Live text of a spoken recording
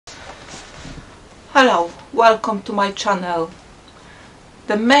Hello, welcome to my channel.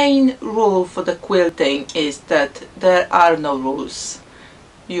 The main rule for the quilting is that there are no rules.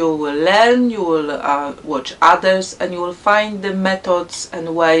 You will learn, you will watch others, and you will find the methods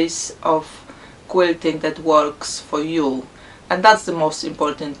and ways of quilting that works for you. And that's the most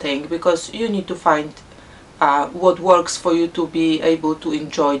important thing, because you need to find what works for you to be able to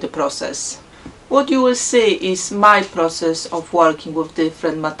enjoy the process. What you will see is my process of working with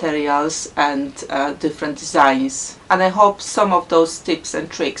different materials and different designs, and I hope some of those tips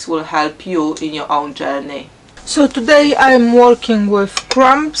and tricks will help you in your own journey. So today I am working with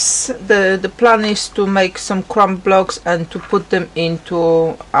crumbs. The plan is to make some crumb blocks and to put them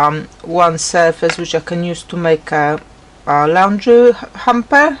into one surface which I can use to make a laundry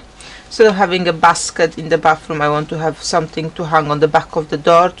hamper. Instead of having a basket in the bathroom, I want to have something to hang on the back of the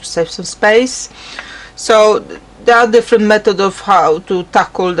door to save some space. So there are different methods of how to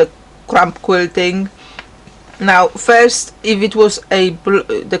tackle the crumb quilting. Now first, if it was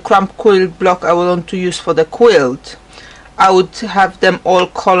the crumb quilt block I would want to use for the quilt, I would have them all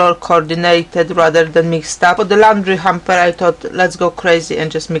color coordinated rather than mixed up. For the laundry hamper I thought, let's go crazy and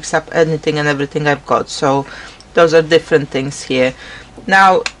just mix up anything and everything I've got. So those are different things here.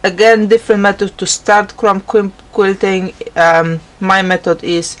 Now again, different method to start crumb quilting. My method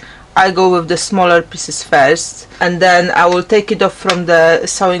is I go with the smaller pieces first, and then I will take it off from the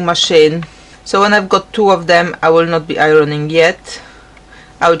sewing machine. So when I've got two of them, I will not be ironing yet.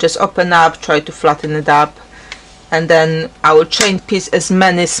 I will just open up, try to flatten it up, and then I will chain piece as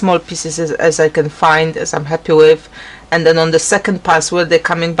many small pieces as I can find, as I'm happy with. And then on the second pass, where they're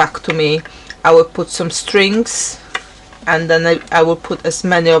coming back to me, I will put some strings, and then I will put as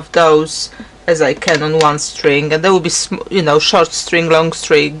many of those as I can on one string, and there will be, you know, short string, long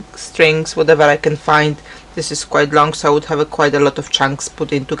strings, whatever I can find. This is quite long, so I would have quite a lot of chunks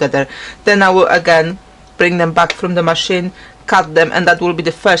put in together. Then I will again bring them back from the machine, cut them, and that will be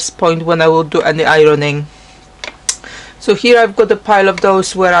the first point when I will do any ironing. So here I've got a pile of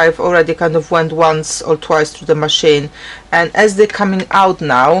those where I've already kind of went once or twice through the machine, and as they're coming out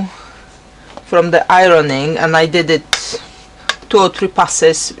now from the ironing, and I did it 2 or 3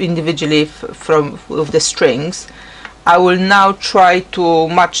 passes individually with the strings, I will now try to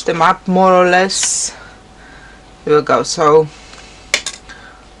match them up more or less. Here we go. So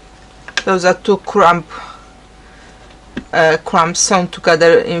those are 2 crumbs sewn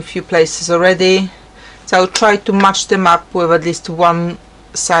together in a few places already. So I'll try to match them up with at least one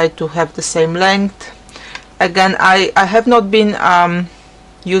side to have the same length. Again, I have not been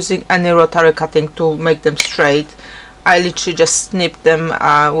using any rotary cutting to make them straight. I literally just snipped them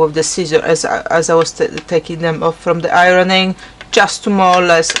with the scissor as I was taking them off from the ironing, just to more or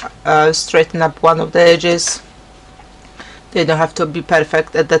less straighten up one of the edges. They don't have to be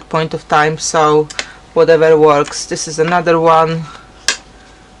perfect at that point of time, so whatever works. This is another one,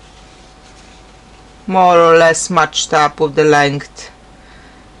 more or less matched up with the length.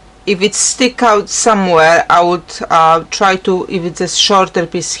 If it stick out somewhere, I would try to, if it's a shorter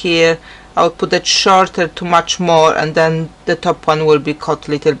piece here, I would put it shorter to match more, and then the top one will be cut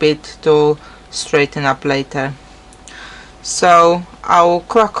a little bit to straighten up later. So I'll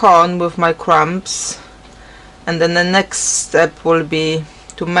crack on with my crumbs, and then the next step will be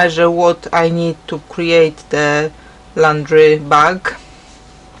to measure what I need to create the laundry bag.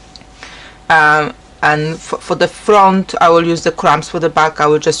 And for the front I will use the crumbs. For the back I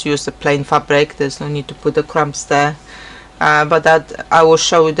will just use the plain fabric. There's no need to put the crumbs there. But that I will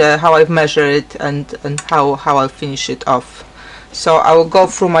show you how I measure it and how I finish it off. So I will go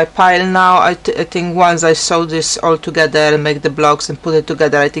through my pile now. I think once I sew this all together and make the blocks and put it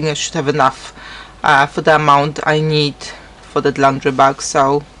together, I think I should have enough for the amount I need for the laundry bag.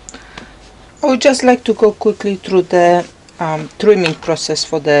 So I would just like to go quickly through the trimming process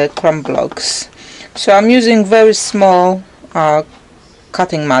for the crumb blocks. So I'm using very small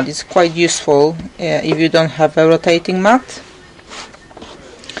cutting mat. It's quite useful if you don't have a rotating mat.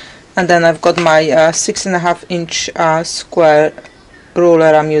 And then I've got my 6.5 inch square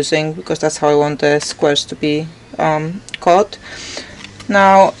ruler I'm using, because that's how I want the squares to be cut.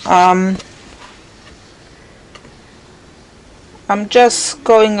 Now I'm just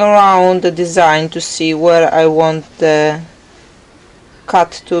going around the design to see where I want the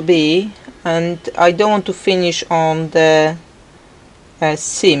cut to be, and I don't want to finish on the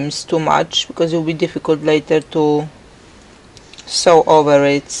seams too much, because it will be difficult later to sew over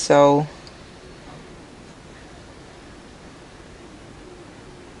it. So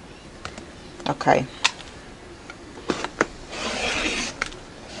okay,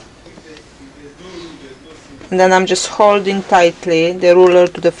 and then I'm just holding tightly the ruler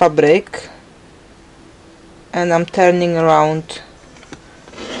to the fabric and I'm turning around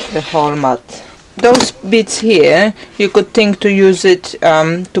the whole mat. Those bits here, you could think to use it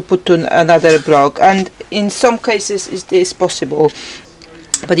to put to another block, and in some cases it is possible.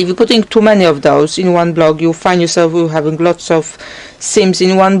 But if you're putting too many of those in one block, you'll find yourself having lots of seams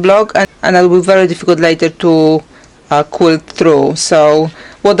in one block, and that will be very difficult later to quilt through. So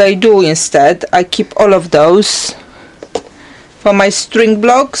what I do instead, I keep all of those for my string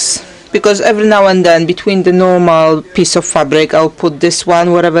blocks, because every now and then between the normal piece of fabric I'll put this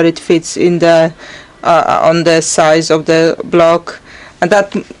one wherever it fits in the on the size of the block, and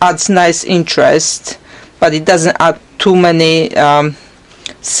that adds nice interest, but it doesn't add too many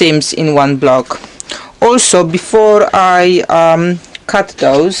seams in one block. Also, before I cut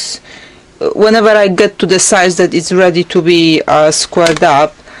those, whenever I get to the size that it's ready to be squared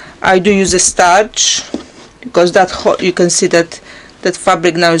up, I do use a starch, because that you can see that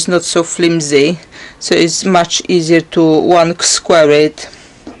fabric now is not so flimsy, so it's much easier to square it,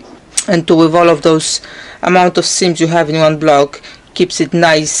 and with all of those amount of seams you have in one block, keeps it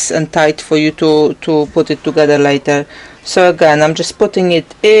nice and tight for you to put it together later. So again, I'm just putting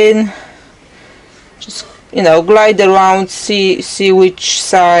it in, just, you know, glide around, see which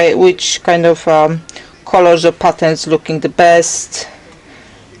side, which kind of colors or patterns looking the best.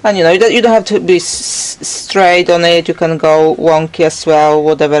 And you know, you don't have to be straight on it, you can go wonky as well,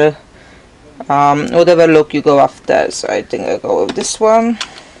 whatever look you go after. So I think I'll go with this one.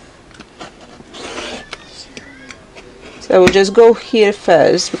 So I will just go here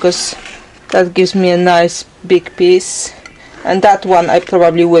first, because that gives me a nice big piece, and that one I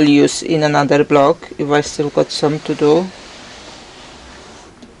probably will use in another block if I still got some to do.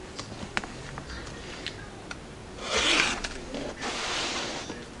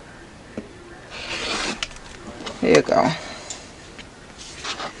 Here you go.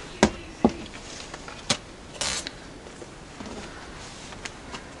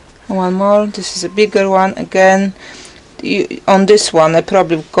 One more. This is a bigger one again. On this one I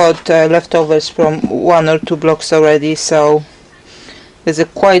probably got leftovers from 1 or 2 blocks already, so there's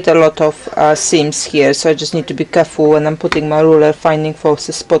quite a lot of seams here, so I just need to be careful when I'm putting my ruler, finding for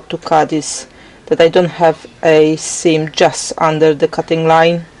the spot to cut is that I don't have a seam just under the cutting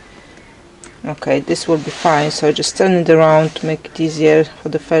line. Okay, this will be fine, so I just turn it around to make it easier for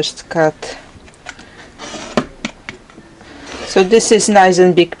the first cut. So this is nice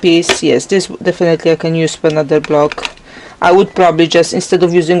and big piece. Yes, this definitely I can use for another block. I would probably just, instead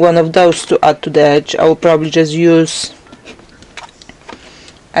of using one of those to add to the edge, I would probably just use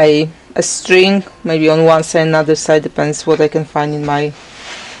a string, maybe on one side, another side, depends what I can find in my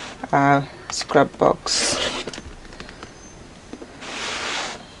scrap box.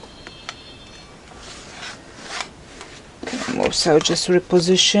 Okay, so just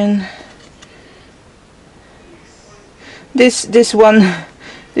reposition. This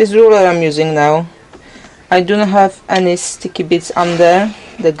ruler I'm using now, I do not have any sticky bits under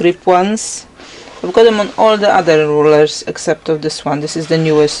the grip ones. I've got them on all the other rulers except of this one. This is the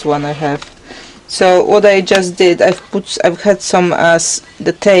newest one I have. So what I just did, I've had some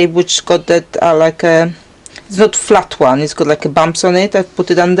the tape which got that like a, it's not flat one, it's got like a bumps on it. I've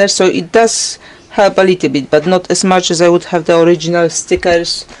put it under, so it does help a little bit, but not as much as I would have the original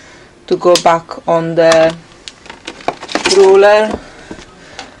stickers to go back on the ruler.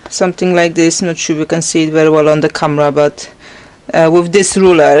 Something like this. Not sure you can see it very well on the camera, but with this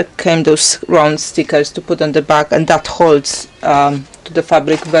ruler came those round stickers to put on the back, and that holds to the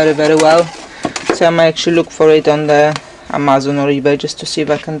fabric very well. So I might actually look for it on the Amazon or eBay just to see if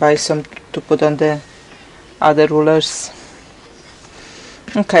I can buy some to put on the other rulers.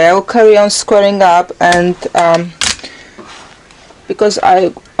 Okay, I will carry on squaring up, and because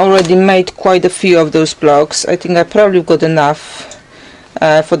I already made quite a few of those blocks, I think I probably got enough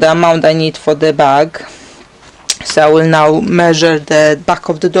for the amount I need for the bag. So I will now measure the back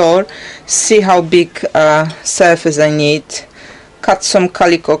of the door, see how big surface I need, cut some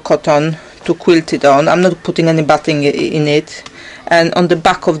calico cotton to quilt it on. I'm not putting any batting in it, and on the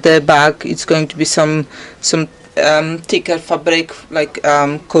back of the bag it's going to be some thicker fabric, like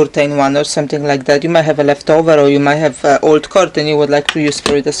curtain one or something like that. You might have a leftover, or you might have old curtain you would like to use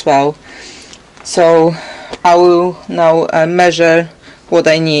for it as well. So I will now measure what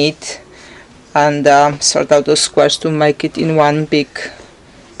I need and sort out those squares to make it in one big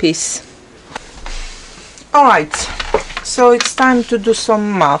piece. Alright, so it's time to do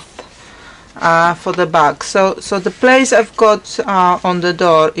some math for the bag. So the place I've got on the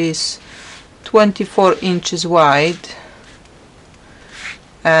door is 24 inches wide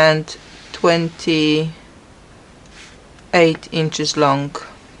and 28 inches long.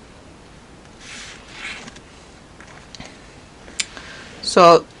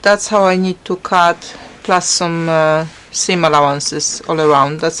 So that's how I need to cut, plus some seam allowances all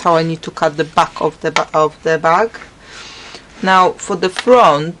around. That's how I need to cut the back of the bag. Now for the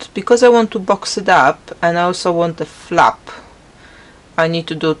front, because I want to box it up and I also want a flap, I need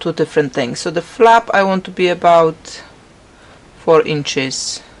to do two different things. So the flap I want to be about 4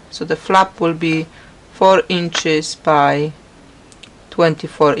 inches. So the flap will be 4 inches by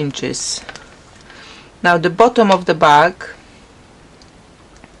 24 inches. Now the bottom of the bag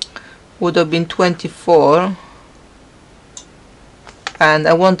would have been 24, and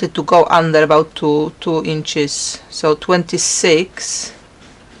I wanted to go under about 2 inches, so 26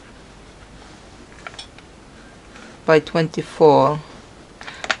 by 24.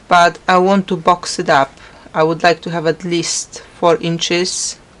 But I want to box it up. I would like to have at least 4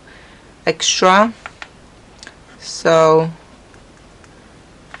 inches extra, so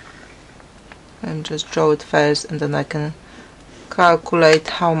and just draw it first, and then I can calculate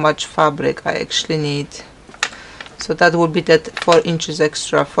how much fabric I actually need. So that would be that 4 inches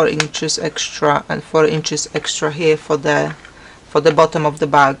extra, 4 inches extra, and 4 inches extra here for the bottom of the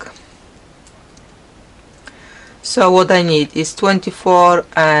bag. So what I need is 24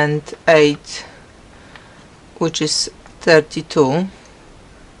 and 8, which is 32,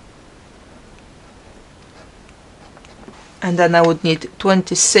 and then I would need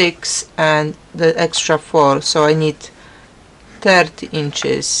 26 and the extra 4, so I need 30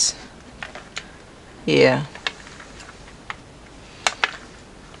 inches here,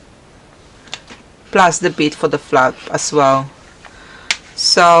 plus the bit for the flap as well.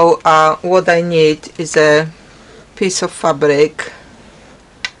 So what I need is a piece of fabric,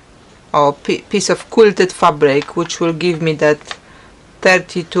 or piece of quilted fabric, which will give me that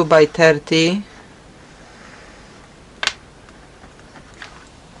 32 by 30,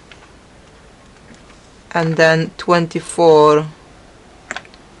 and then 24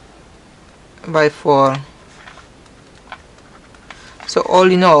 by 4. So all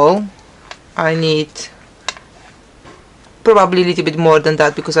in all I need probably a little bit more than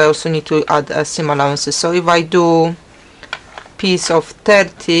that, because I also need to add seam allowances. So if I do piece of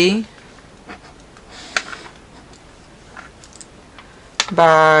 30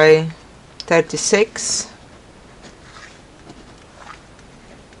 by 36,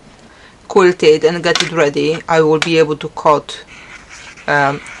 quilt it and get it ready, I will be able to cut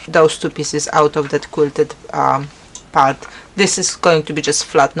those two pieces out of that quilted part. This is going to be just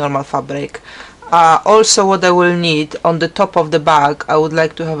flat normal fabric. Also what I will need on the top of the bag, I would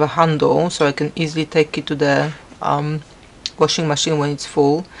like to have a handle so I can easily take it to the washing machine when it's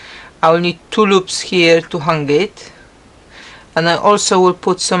full. I will need 2 loops here to hang it, and I also will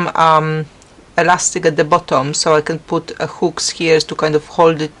put some elastic at the bottom so I can put hooks here to kind of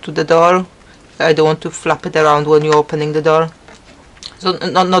hold it to the door. I don't want to flap it around when you're opening the door. So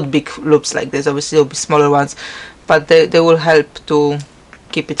not big loops like this, obviously there will be smaller ones, but they will help to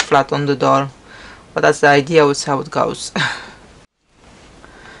keep it flat on the door. But that's the idea, with how it goes.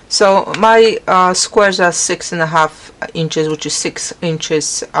 So my squares are 6.5 inches, which is 6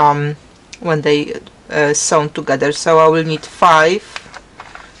 inches when they sewn together. So I will need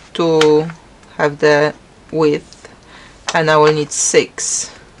 5 to have the width, and I will need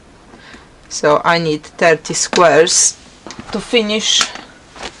 6. So I need 30 squares to finish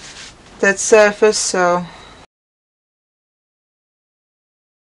that surface. So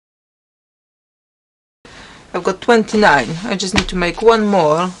I've got 29. I just need to make one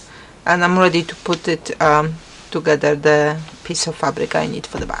more, and I'm ready to put it together, the piece of fabric I need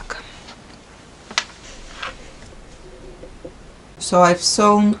for the back. So I've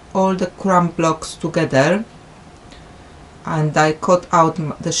sewn all the crumb blocks together, and I cut out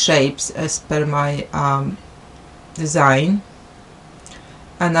the shapes as per my design,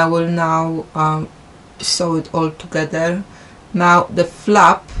 and I will now sew it all together. Now the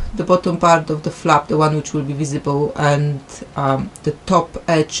flap, the bottom part of the flap, the one which will be visible, and the top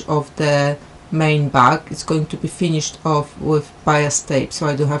edge of the main bag is going to be finished off with bias tape, so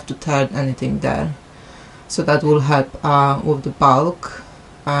I don't have to turn anything there. So that will help with the bulk,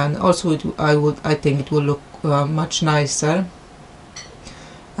 and also I think it will look much nicer.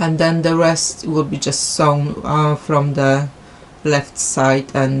 And then the rest will be just sewn from the left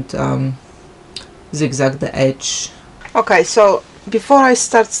side and zigzag the edge. Okay, so before I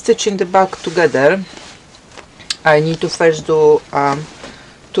start stitching the bag together, I need to first do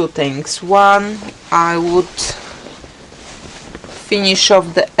 2 things. One, I would finish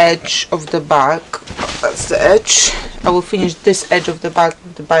off the edge of the bag. That's the edge. I will finish this edge of the bag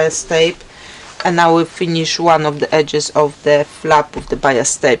with the bias tape, and I will finish one of the edges of the flap with the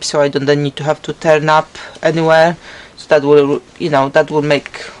bias tape, so I don't need to have to turn up anywhere. So that will, you know, that will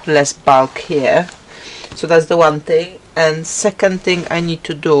make less bulk here. So that's the one thing. And second thing I need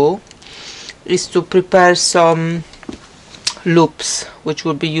to do is to prepare some loops which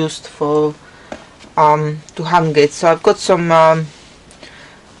will be used for to hang it. So I've got some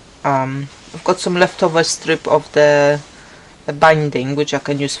leftover strip of the binding which I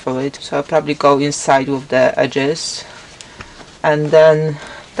can use for it, so I'll probably go inside with the edges, and then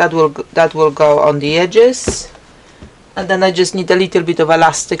that will go on the edges, and then I just need a little bit of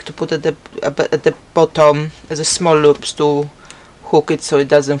elastic to put at the bottom as a small loops to hook it so it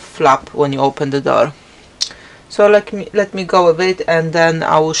doesn't flap when you open the door. So let me go with it, and then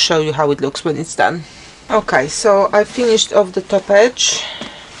I will show you how it looks when it's done. Okay, so I finished off the top edge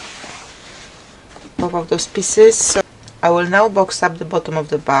of those pieces. So I will now box up the bottom of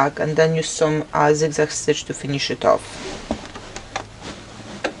the bag and then use some zigzag stitch to finish it off.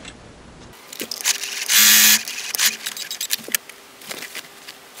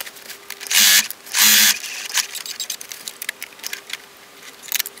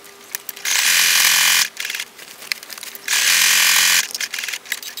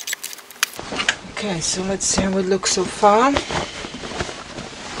 Okay, so let's see how it looks so far.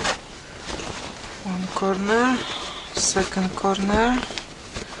 One corner, second corner.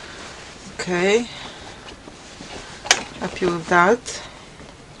 Okay, happy with that.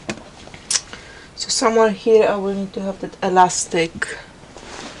 So somewhere here I will need to have that elastic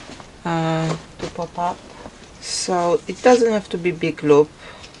to pop up. So it doesn't have to be big loop,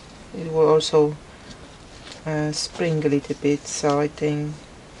 it will also spring a little bit. So I think,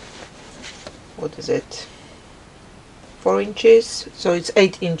 what is it, 4 inches, so it's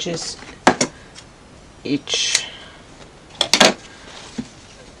 8 inches each.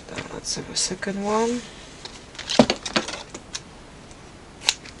 Then let's have a second one.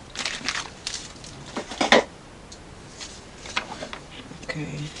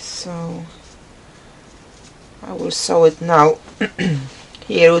 Okay, so I will sew it now.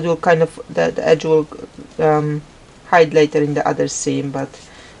 Here it will kind of, the edge will hide later in the other seam, but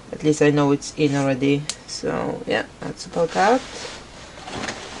at least I know it's in already. So yeah, that's about that.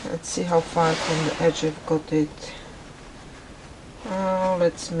 Let's see how far from the edge I've got it.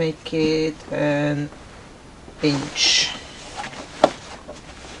 Let's make it an inch.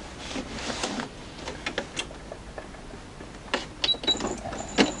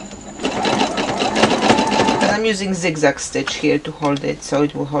 And I'm using zigzag stitch here to hold it, so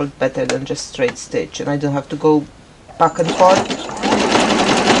it will hold better than just straight stitch, and I don't have to go back and forth.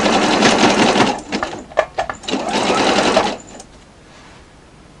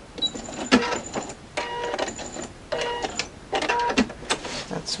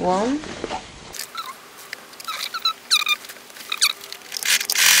 One.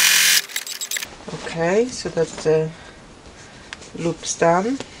 Okay, so that's the loops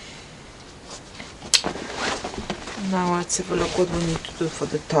done. Now let's have a look what we need to do for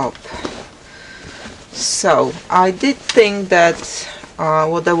the top. So I did think that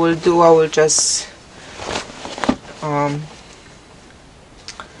what I will do, I will just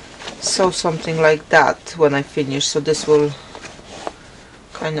sew something like that when I finish, so this will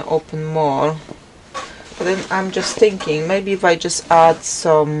kind of open more. But then I'm just thinking, maybe if I just add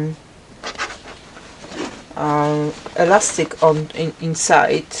some elastic on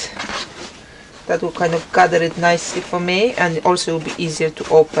inside, that will kind of gather it nicely for me, and also will be easier to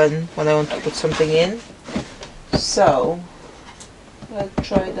open when I want to put something in. So let's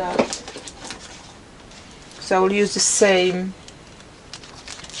try that. So I will use the same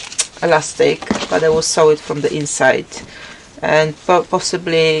elastic, but I will sew it from the inside, and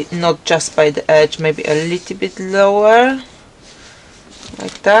possibly not just by the edge, maybe a little bit lower,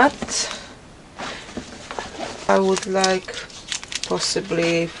 like that. I would like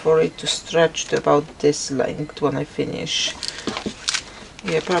possibly for it to stretch to about this length when I finish.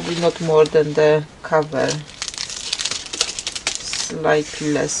 Yeah, probably not more than the cover,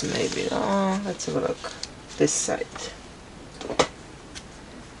 slightly less maybe. Oh, let's have a look, this side.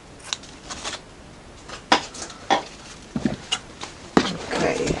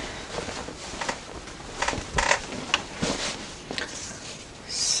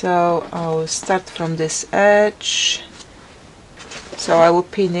 So I will start from this edge, so I will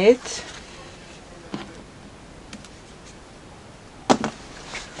pin it.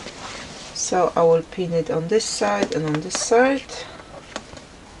 So I will pin it on this side and on this side.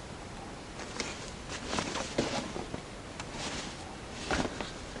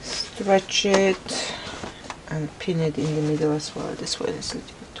 Stretch it and pin it in the middle as well. This one is a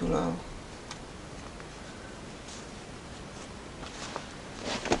little bit too low.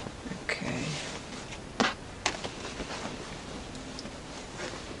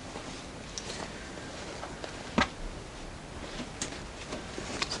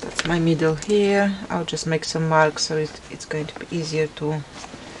 my middle here. I'll just make some marks so it's going to be easier to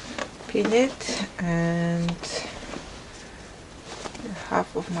pin it, and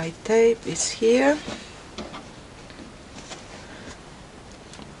half of my tape is here.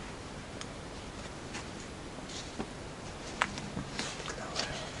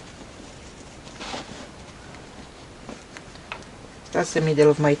 That's the middle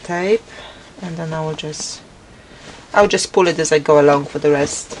of my tape, and then I'll just pull it as I go along for the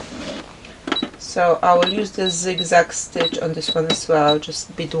rest. So I will use the zigzag stitch on this one as well, just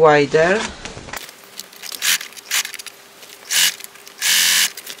a bit wider.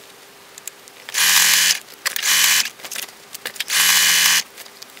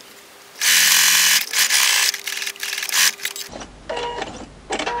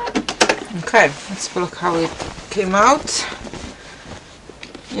 Okay, let's have a look how it came out.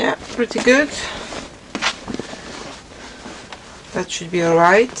 Yeah, pretty good. That should be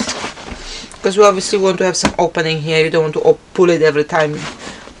alright, because we obviously want to have some opening here. You don't want to pull it every time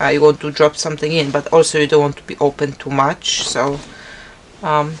you want to drop something in, but also you don't want to be open too much, so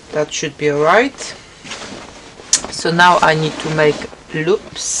that should be alright. So now I need to make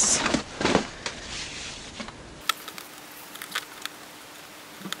loops.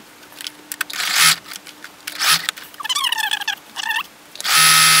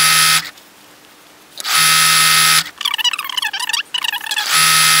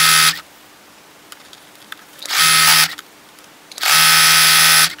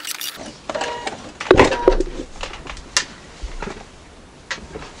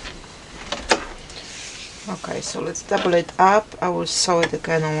 Okay, so let's double it up. I will sew it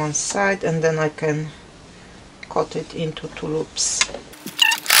again on one side, and then I can cut it into 2 loops.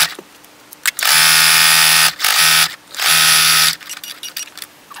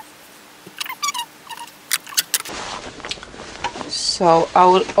 So I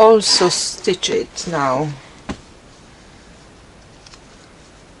will also stitch it now,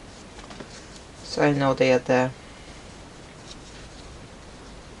 so I know they are there.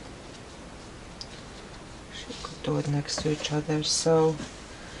 Do it next to each other. So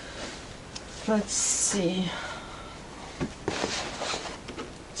let's see,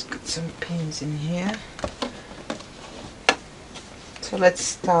 let's get some pins in here. So let's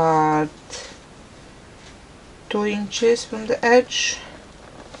start 2 inches from the edge,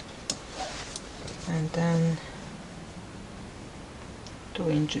 and then 2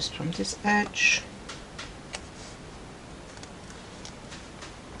 inches from this edge.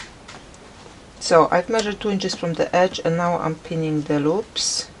 So I've measured 2 inches from the edge, and now I'm pinning the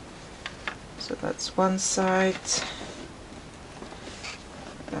loops. So that's one side,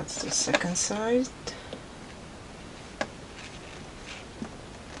 that's the second side.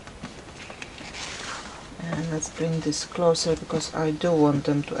 And let's bring this closer, because I do want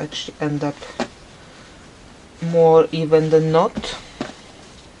them to actually end up more even than not.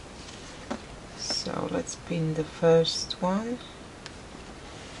 So let's pin the first one.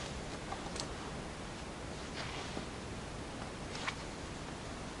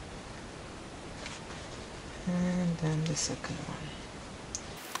 And then the second one.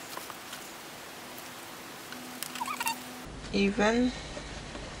 Even.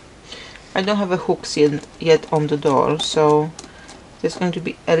 I don't have a hooks yet on the door, so there's going to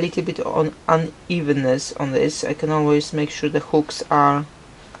be a little bit on unevenness on this. I can always make sure the hooks are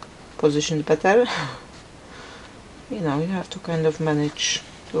positioned better. You know, you have to kind of manage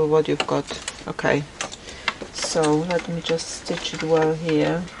to what you've got. Okay, so let me just stitch it well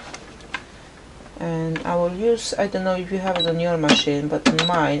here. And I will use, I don't know if you have it on your machine, but on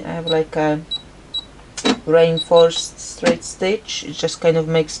mine I have like a reinforced straight stitch. It just kind of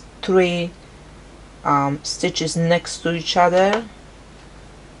makes 3 stitches next to each other.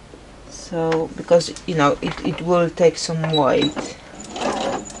 So because you know it will take some weight,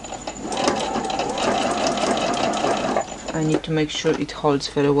 I need to make sure it holds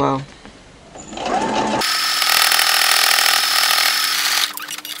very well.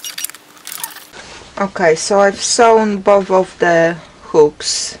 Okay, so I've sewn both of the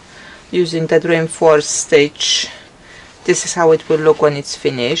hooks using that reinforced stitch. This is how it will look when it's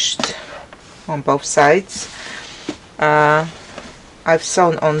finished on both sides. I've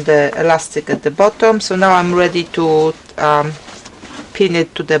sewn on the elastic at the bottom, so now I'm ready to pin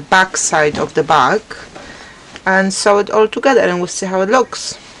it to the back side of the bag and sew it all together, and we'll see how it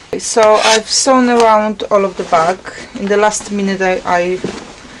looks. So I've sewn around all of the bag. In the last minute I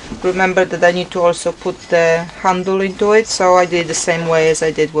remember that I need to also put the handle into it, so I did the same way as I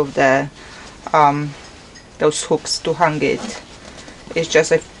did with the those hooks to hang it. It's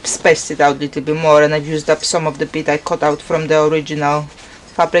just I've spaced it out a little bit more, and I've used up some of the bit I cut out from the original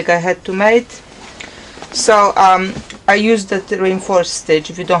fabric I had to make. So I used that reinforced stitch.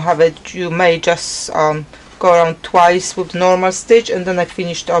 If you don't have it, you may just go around twice with normal stitch, and then I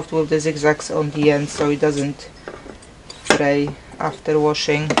finished off with the zigzags on the end so it doesn't fray after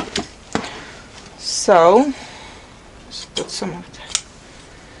washing. So let's put some of that.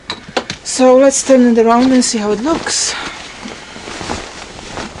 So let's turn it around and see how it looks.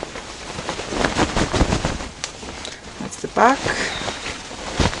 That's the back.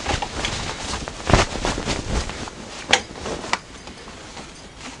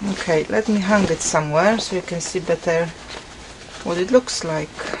 Okay, let me hang it somewhere so you can see better what it looks like.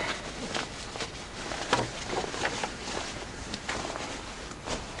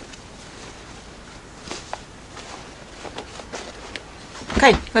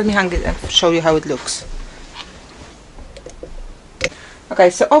 Okay, let me hang it and show you how it looks.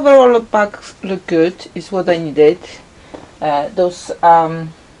 Okay, so overall the bag look good, is what I needed. Those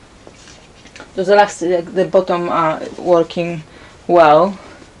elastic at the bottom are working well.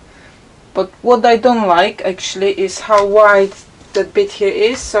 But what I don't like actually is how wide that bit here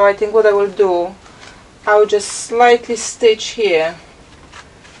is, so I think what I will do, I will just slightly stitch here,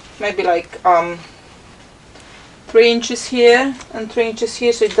 maybe like 3 inches here and 3 inches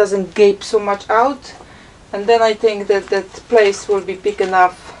here, so it doesn't gape so much out, and then I think that that place will be big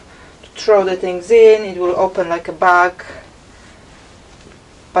enough to throw the things in. It will open like a bag,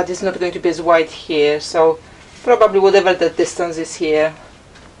 but it's not going to be as wide here, so probably whatever the distance is here,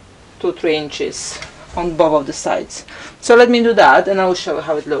 2-3 inches on both of the sides. So let me do that and I will show you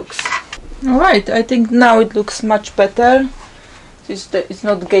how it looks. Alright, I think now it looks much better. It's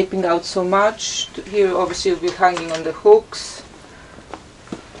not gaping out so much. Here obviously it will be hanging on the hooks.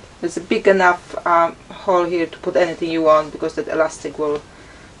 There's a big enough hole here to put anything you want, because that elastic will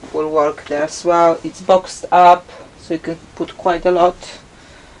work there as well. It's boxed up so you can put quite a lot.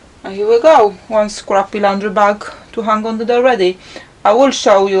 And here we go, one scrappy laundry bag to hang on the door ready. I will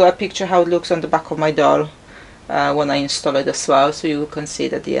show you a picture how it looks on the back of my door when I install it as well, so you can see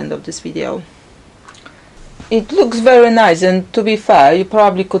it at the end of this video. It looks very nice, and to be fair, you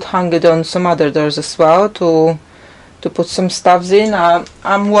probably could hang it on some other doors as well to put some stuffs in.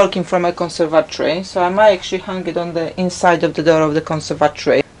 I'm working from a conservatory, so I might actually hang it on the inside of the door of the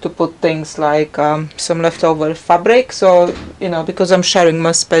conservatory to put things like some leftover fabric. So, you know, because I'm sharing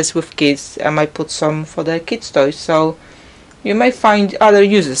my space with kids, I might put some for the kids' toys. So you may find other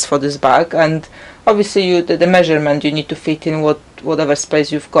uses for this bag, and obviously the measurement you need to fit in whatever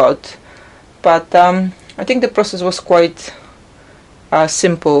space you've got. But I think the process was quite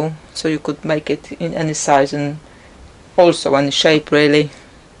simple, so you could make it in any size and also any shape, really,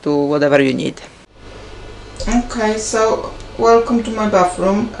 to whatever you need. Okay, so welcome to my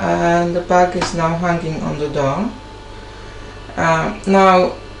bathroom, and the bag is now hanging on the door.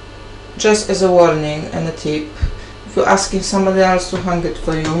 Now, just as a warning and a tip, if you're asking somebody else to hang it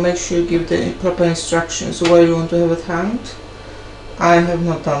for you, make sure you give the proper instructions where you want to have it hanged. I have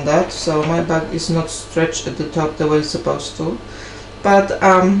not done that, so my bag is not stretched at the top the way it's supposed to, but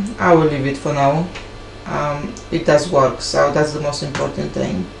I will leave it for now. It does work, so that's the most important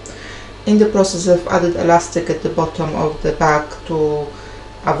thing. In the process, I've added elastic at the bottom of the bag to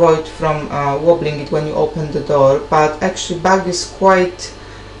avoid from wobbling it when you open the door, but actually bag is quite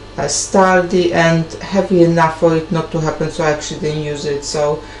sturdy and heavy enough for it not to happen, so I actually didn't use it.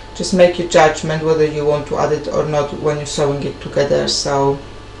 So just make your judgment whether you want to add it or not when you're sewing it together. So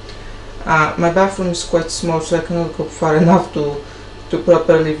my bathroom is quite small, so I cannot go far enough to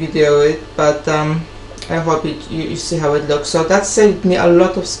properly video it, but I hope you see how it looks. So that saved me a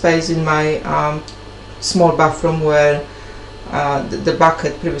lot of space in my small bathroom, where the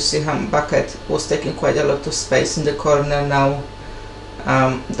bucket, previously bucket, was taking quite a lot of space in the corner. Now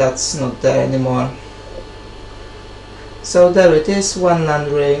that's not there anymore. So there it is, one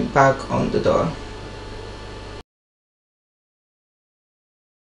laundry bag on the door.